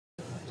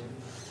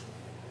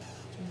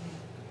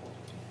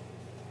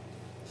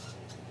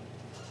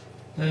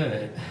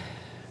My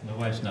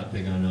wife's not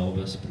big on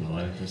Elvis, but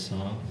I like this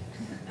song.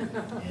 And we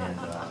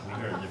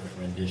heard a different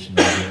rendition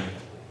of it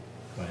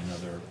by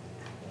another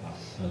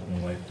husband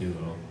and wife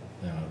duo.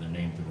 They're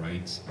named The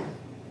Wrights.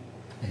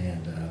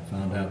 And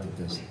found out that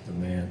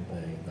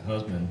the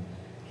husband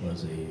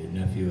was a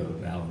nephew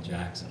of Alan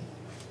Jackson.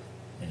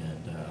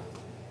 And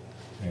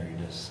married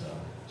this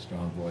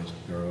strong-voiced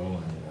girl,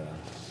 and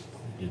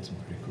did some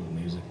pretty cool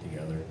music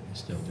together. They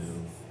still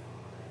do.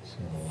 So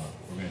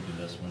we're going to do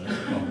this one.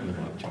 It's called Good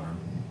Luck Charm.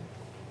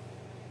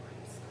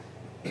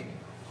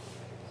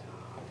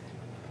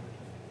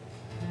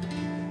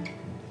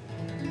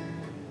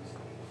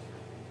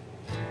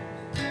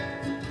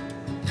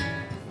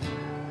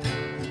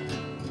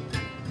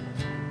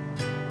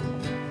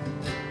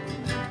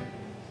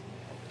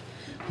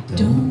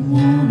 Don't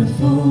want a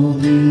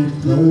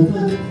four-leaf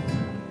clover.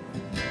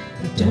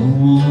 I don't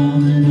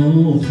want an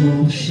old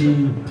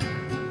horseshoe.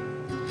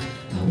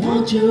 I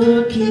want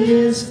your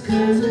kiss,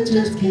 'cause I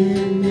just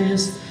can't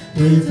miss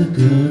with a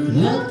good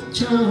luck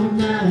charm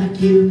like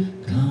you.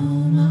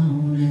 Come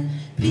on and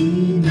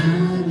be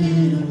my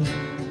little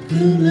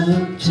good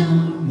luck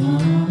charm,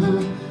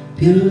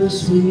 pure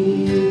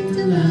sweet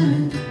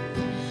delight.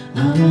 I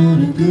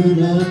want a good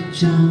luck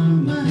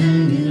charm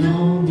hanging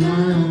on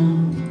my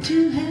arm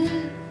to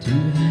have, to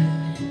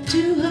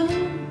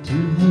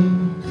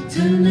hold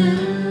tonight.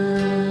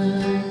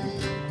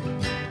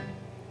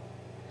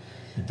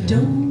 I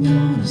don't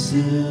want a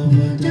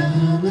silver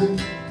dollar,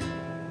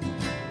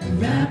 a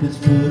rabbit's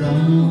foot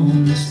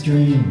on the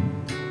string,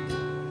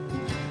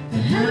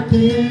 and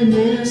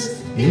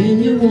happiness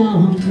in your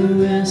warm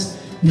caress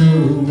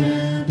no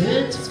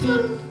rabbit's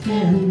foot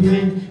can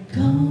bring.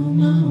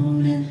 Come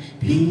on and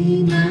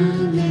be my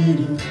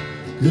little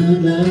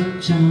good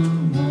luck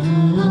charm,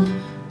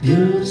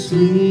 pure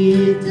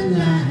sweet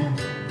delight.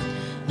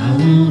 I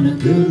want a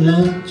good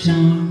luck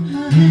charm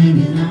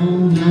hanging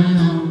on my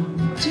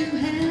arm to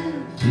have,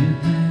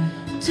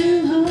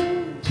 to hold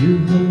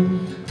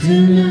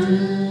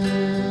tonight.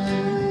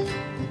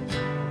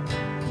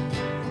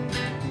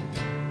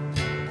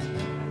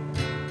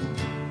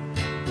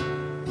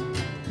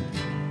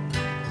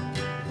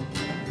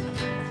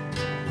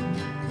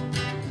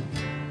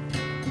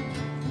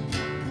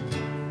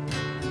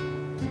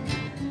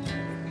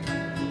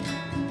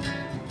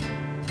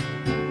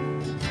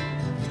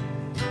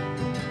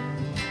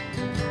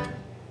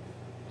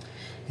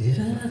 If I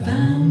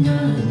found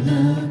my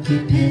lucky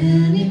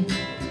penny,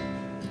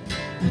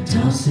 I'd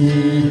toss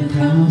it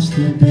across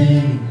the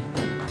bay,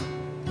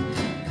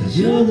 'cause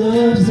your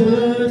love's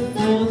worth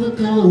all the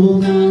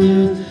gold on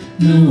earth.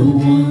 No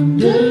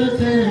wonder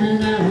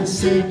that I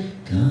say,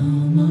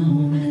 come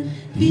on and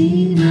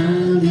be my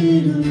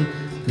little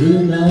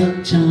good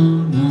luck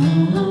charm,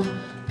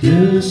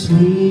 pure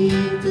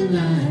sweet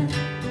delight.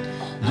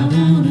 I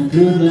want a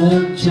good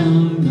luck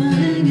charm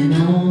hanging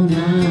on my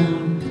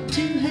arm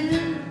to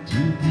have,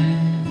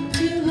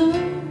 to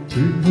hold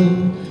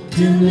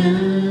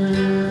tonight.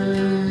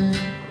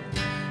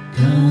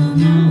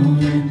 Come on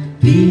and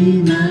be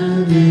my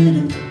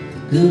little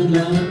good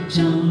luck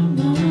charm,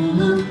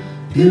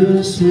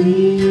 pure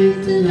sweet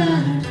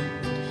delight.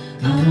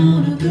 I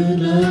want a good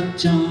luck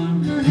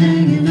charm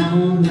hanging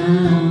on my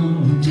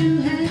arm to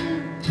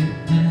have,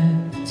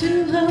 to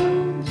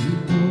hold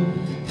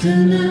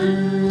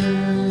tonight.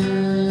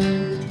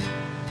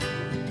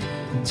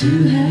 To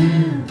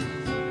have,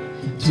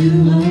 to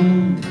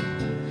hold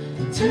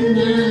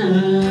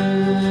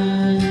tonight.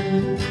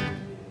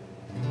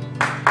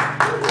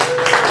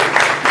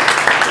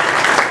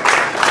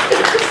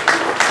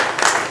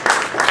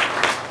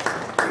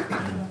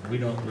 We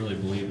don't really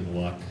believe